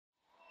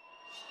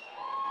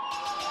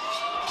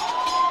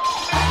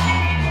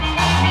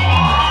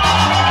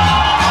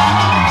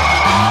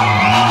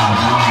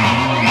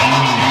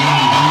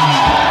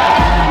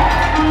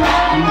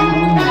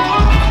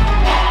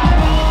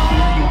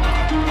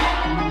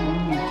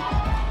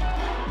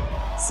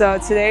So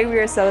today we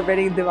are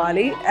celebrating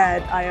Diwali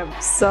and I am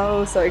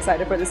so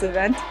excited for this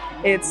event.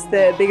 It's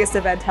the biggest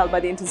event held by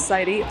the Indian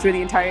Society through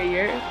the entire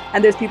year,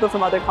 and there's people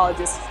from other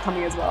colleges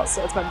coming as well,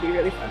 so it's going to be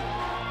really fun.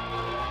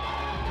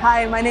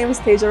 Hi, my name is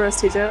Tejo Rose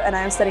Tejo and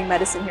I am studying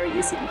medicine here at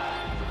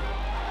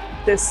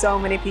UCD. There's so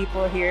many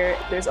people here.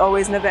 There's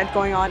always an event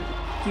going on.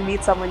 You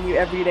meet someone new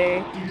every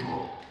day.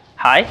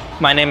 Hi,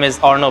 my name is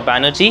Arno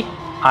Banerjee.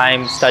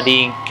 I'm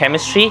studying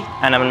chemistry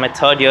and I'm in my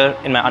third year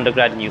in my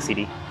undergrad in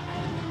UCD.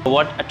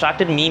 What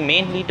attracted me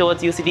mainly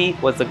towards UCD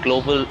was the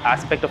global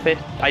aspect of it.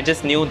 I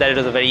just knew that it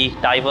was a very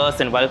diverse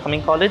and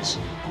welcoming college.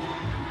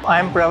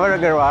 I'm Pravar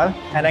Agarwal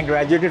and I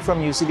graduated from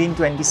UCD in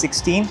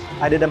 2016.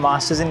 I did a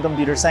Masters in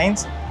Computer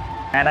Science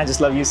and I just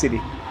love UCD.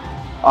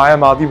 I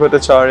am Adi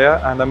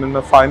Bhattacharya and I'm in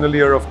my final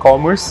year of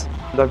Commerce.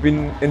 I've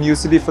been in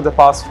UCD for the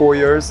past 4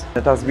 years.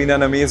 It has been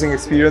an amazing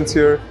experience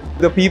here.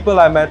 The people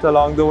I met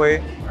along the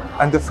way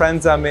and the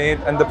friends I made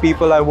and the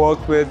people I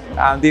worked with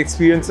and the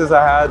experiences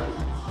I had,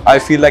 I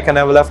feel like I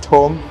never left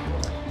home.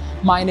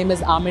 My name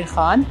is Amir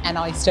Khan and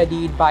I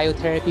studied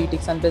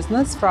Biotherapeutics and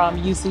Business from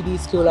UCD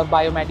School of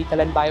Biomedical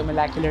and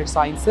Biomolecular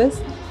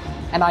Sciences,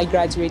 and I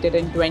graduated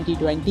in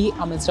 2020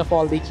 amidst of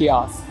all the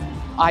chaos.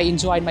 I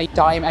enjoyed my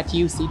time at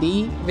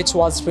UCD, which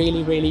was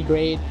really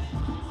great.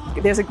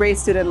 There's a great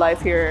student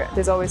life here.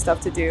 There's always stuff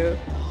to do,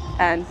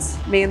 and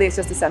mainly it's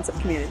just a sense of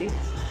community.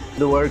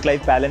 The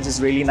work-life balance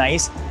is really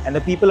nice and the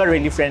people are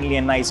really friendly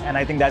and nice, and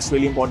I think that's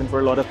really important for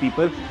a lot of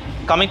people.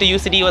 Coming to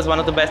UCD was one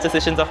of the best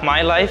decisions of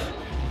my life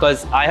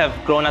because I have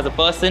grown as a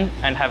person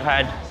and have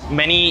had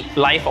many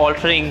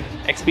life-altering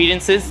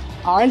experiences.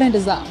 Ireland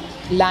is a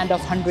land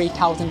of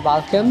 100,000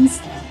 welcomes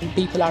and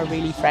people are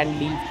really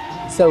friendly.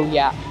 So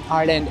yeah,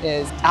 Ireland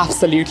is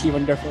absolutely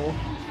wonderful.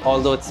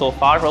 Although it's so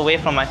far away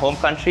from my home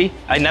country,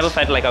 I never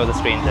felt like I was a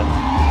stranger.